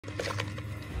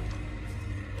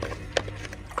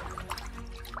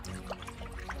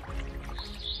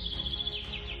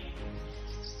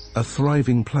A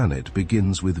thriving planet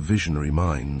begins with visionary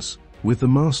minds. With the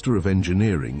Master of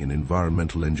Engineering in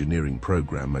Environmental Engineering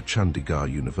program at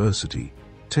Chandigarh University,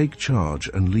 take charge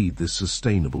and lead this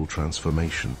sustainable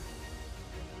transformation.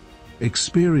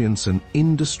 Experience an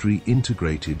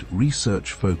industry-integrated,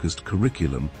 research-focused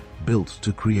curriculum built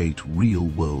to create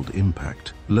real-world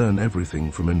impact. Learn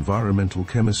everything from environmental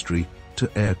chemistry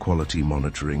to air quality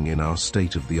monitoring in our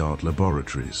state-of-the-art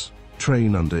laboratories.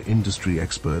 Train under industry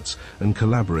experts and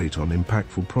collaborate on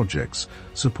impactful projects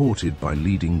supported by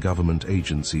leading government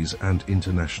agencies and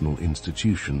international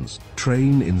institutions.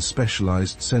 Train in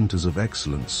specialized centers of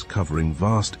excellence covering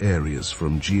vast areas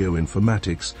from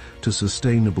geoinformatics to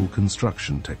sustainable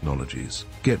construction technologies.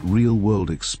 Get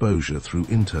real-world exposure through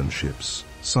internships,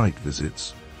 site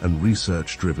visits, and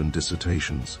research-driven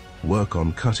dissertations. Work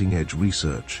on cutting-edge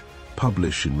research,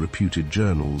 publish in reputed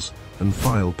journals, and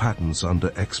file patents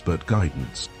under expert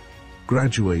guidance.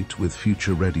 Graduate with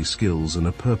future-ready skills and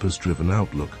a purpose-driven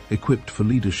outlook, equipped for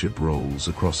leadership roles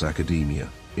across academia,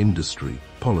 industry,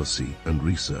 policy, and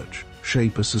research.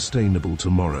 Shape a sustainable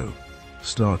tomorrow.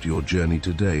 Start your journey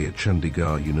today at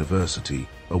Chandigarh University,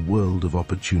 a world of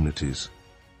opportunities.